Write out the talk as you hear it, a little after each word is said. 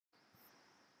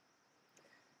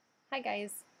Hi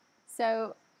guys.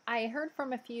 So I heard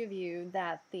from a few of you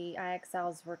that the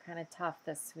IXLs were kind of tough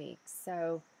this week.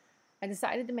 So I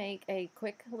decided to make a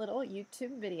quick little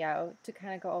YouTube video to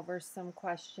kind of go over some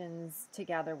questions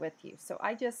together with you. So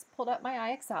I just pulled up my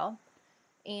IXL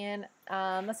and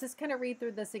let's just kind of read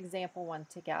through this example one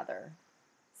together.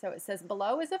 So it says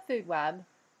below is a food web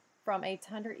from a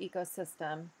tundra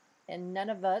ecosystem in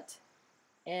Nunavut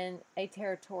in a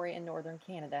territory in northern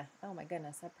Canada. Oh my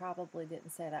goodness, I probably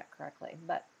didn't say that correctly,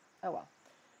 but oh well.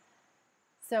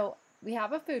 So we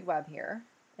have a food web here,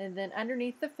 and then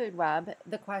underneath the food web,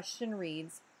 the question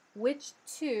reads, which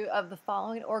two of the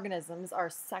following organisms are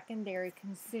secondary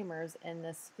consumers in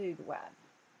this food web?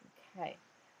 Okay,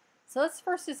 so let's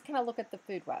first just kind of look at the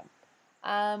food web.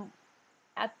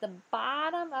 At the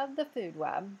bottom of the food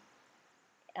web,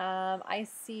 I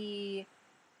see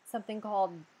something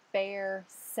called bare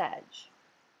sedge.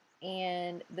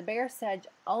 And the bare sedge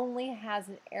only has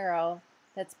an arrow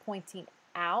that's pointing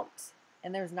out,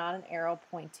 and there's not an arrow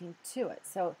pointing to it.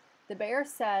 So the bare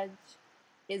sedge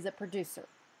is a producer.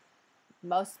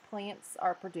 Most plants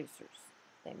are producers.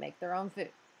 They make their own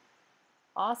food.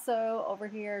 Also, over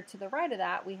here to the right of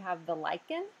that, we have the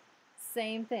lichen.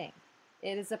 Same thing.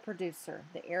 It is a producer.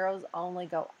 The arrows only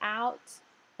go out,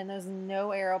 and there's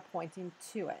no arrow pointing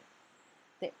to it.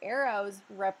 The arrows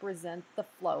represent the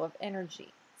flow of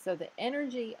energy. So the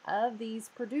energy of these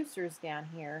producers down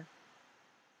here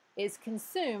is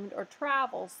consumed or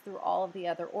travels through all of the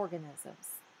other organisms.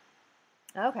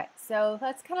 Okay, so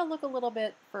let's kind of look a little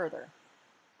bit further.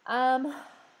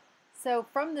 So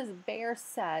from this bare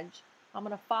sedge, I'm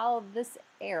going to follow this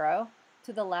arrow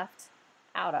to the left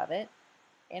out of it,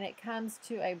 and it comes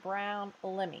to a brown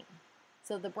lemming.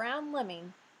 So the brown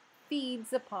lemming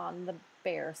feeds upon the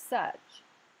bare sedge.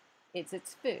 It's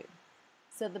its food.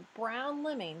 So the brown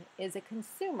lemming is a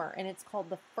consumer, and it's called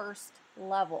the first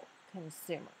level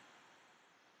consumer.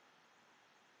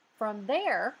 From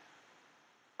there,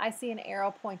 I see an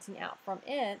arrow pointing out from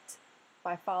it. If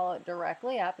I follow it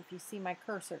directly up, if you see my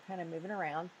cursor kind of moving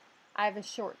around, I have a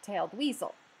short-tailed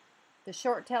weasel. The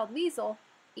short-tailed weasel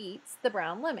eats the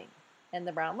brown lemming, and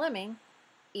the brown lemming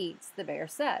eats the bare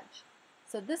sedge.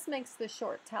 So this makes the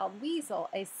short-tailed weasel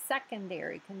a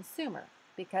secondary consumer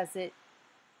because it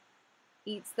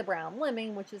eats the brown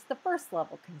lemming, which is the first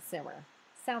level consumer.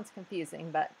 Sounds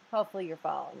confusing, but hopefully you're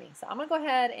following me. So I'm going to go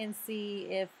ahead and see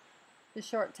if the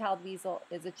short-tailed weasel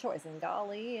is a choice. And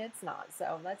golly, it's not.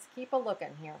 So let's keep a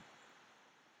looking here.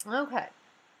 Okay.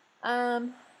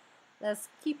 Let's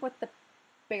keep with the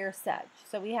bare sedge.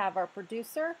 So we have our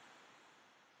producer.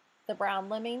 The brown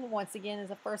lemming, once again,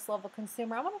 is a first level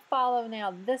consumer. I'm going to follow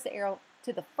now this arrow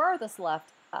to the furthest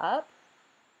left up.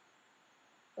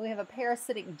 We have a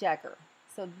parasitic jegger.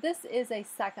 So this is a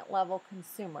second level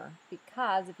consumer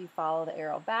because if you follow the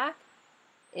arrow back,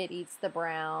 it eats the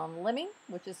brown lemming,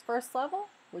 which is first level,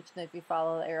 which then if you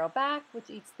follow the arrow back, which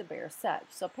eats the bare sedge.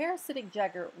 So parasitic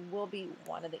jegger will be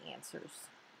one of the answers.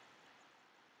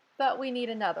 But we need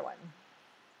another one.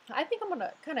 I think I'm going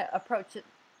to kind of approach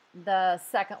the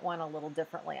second one a little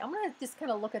differently. I'm going to just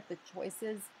kind of look at the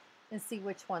choices and see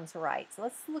which one's right. So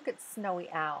let's look at snowy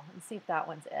owl and see if that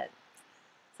one's it.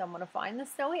 So I'm going to find the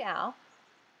snowy owl.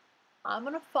 I'm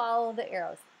going to follow the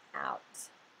arrows out.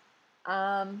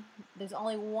 There's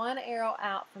only one arrow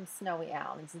out from snowy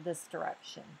owl. It's this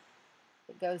direction.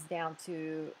 It goes down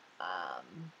to, oh,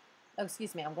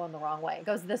 excuse me, I'm going the wrong way. It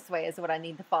goes this way is what I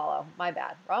need to follow. My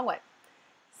bad, wrong way.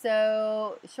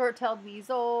 So short-tailed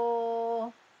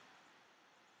weasel,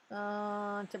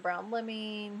 to brown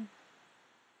lemming.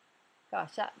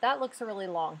 Gosh, that looks really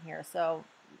long here, so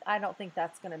I don't think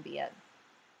that's going to be it.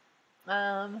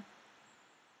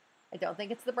 I don't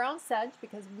think it's the brown sedge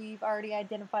because we've already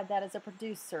identified that as a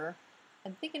producer.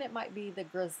 I'm thinking it might be the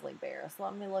grizzly bear. So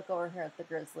let me look over here at the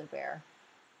grizzly bear.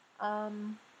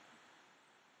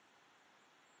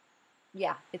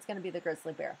 Yeah, it's going to be the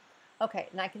grizzly bear. Okay,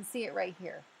 and I can see it right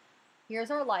here.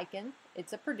 Here's our lichen.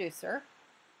 It's a producer.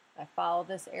 I follow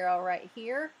this arrow right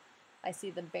here. I see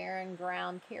the barren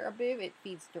ground caribou. It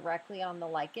feeds directly on the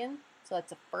lichen. So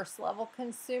that's a first level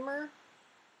consumer.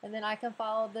 And then I can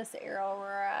follow this arrow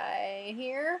right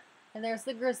here. And there's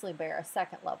the grizzly bear, a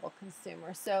second level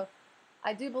consumer. So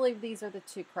I do believe these are the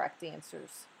two correct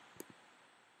answers.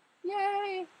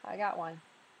 Yay! I got one.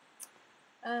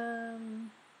 Let's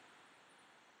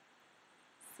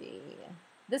see.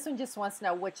 This one just wants to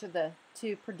know which are the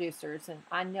two producers. And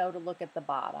I know to look at the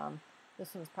bottom.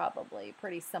 This one's probably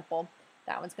pretty simple.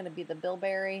 That one's going to be the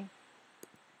bilberry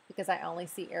because I only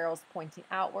see arrows pointing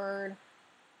outward.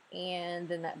 And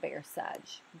then that bare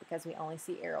sedge because we only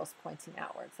see arrows pointing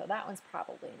outward. So that one's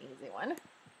probably an easy one.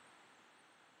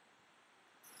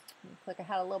 Click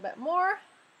ahead a little bit more.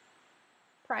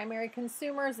 Primary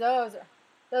consumers, those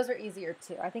are easier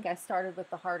too. I think I started with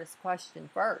the hardest question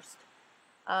first.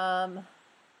 That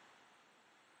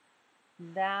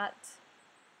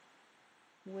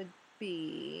would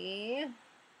be,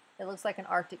 it looks like an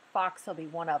Arctic fox will be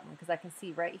one of them, because I can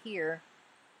see right here,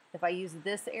 if I use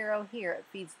this arrow here, it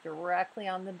feeds directly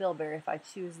on the bilberry. If I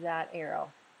choose that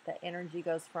arrow, the energy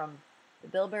goes from the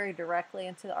bilberry directly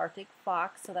into the Arctic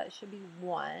fox, so that should be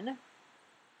one.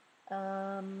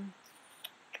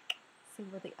 See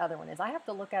what the other one is. I have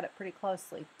to look at it pretty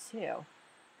closely too,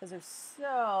 because there's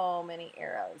so many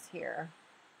arrows here.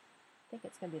 I think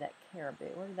it's going to be that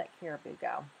caribou. Where did that caribou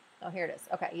go? Oh, here it is.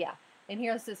 Okay, yeah. And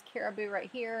here's this caribou right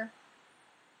here.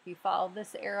 If you follow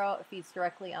this arrow, it feeds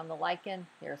directly on the lichen.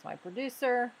 Here's my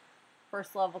producer,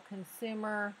 first level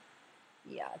consumer.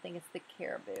 Yeah, I think it's the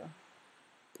caribou.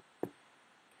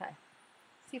 Okay,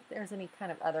 see if there's any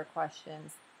kind of other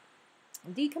questions.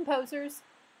 Decomposers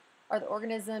are the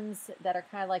organisms that are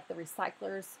kind of like the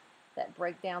recyclers that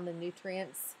break down the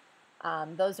nutrients.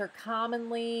 Those are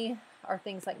commonly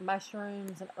things like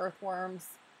mushrooms and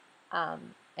earthworms.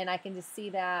 And I can just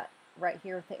see that right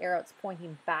here with the arrow. It's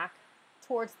pointing back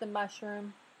towards the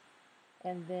mushroom.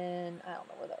 And then, I don't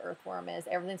know where the earthworm is.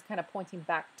 Everything's kind of pointing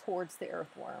back towards the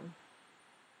earthworm.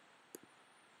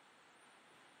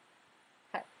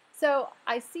 Okay, so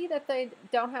I see that they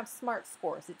don't have SMART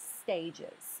scores. It's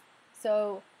stages.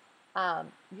 So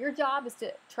your job is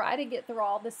to try to get through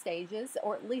all the stages,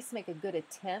 or at least make a good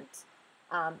attempt.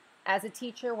 As a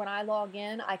teacher, when I log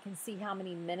in, I can see how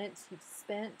many minutes you've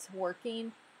spent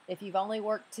working. If you've only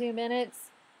worked 2 minutes,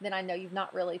 then I know you've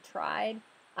not really tried.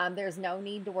 There's no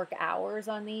need to work hours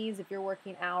on these. If you're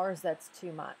working hours, that's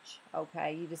too much.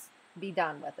 Okay, you just be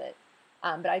done with it.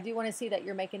 But I do want to see that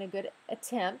you're making a good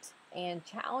attempt and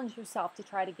challenge yourself to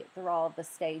try to get through all of the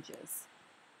stages.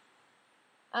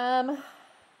 I'm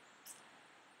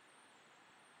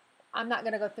not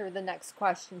going to go through the next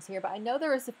questions here, but I know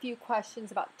there is a few questions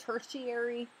about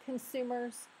tertiary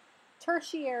consumers.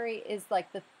 Tertiary is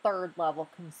like the third level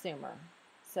consumer.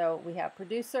 So we have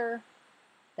producer,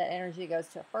 that energy goes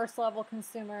to a first level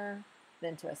consumer,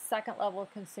 then to a second level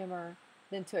consumer,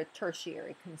 then to a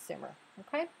tertiary consumer.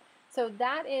 Okay, so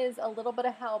that is a little bit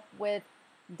of help with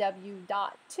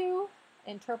W.2,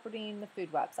 interpreting the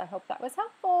food webs. I hope that was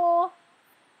helpful.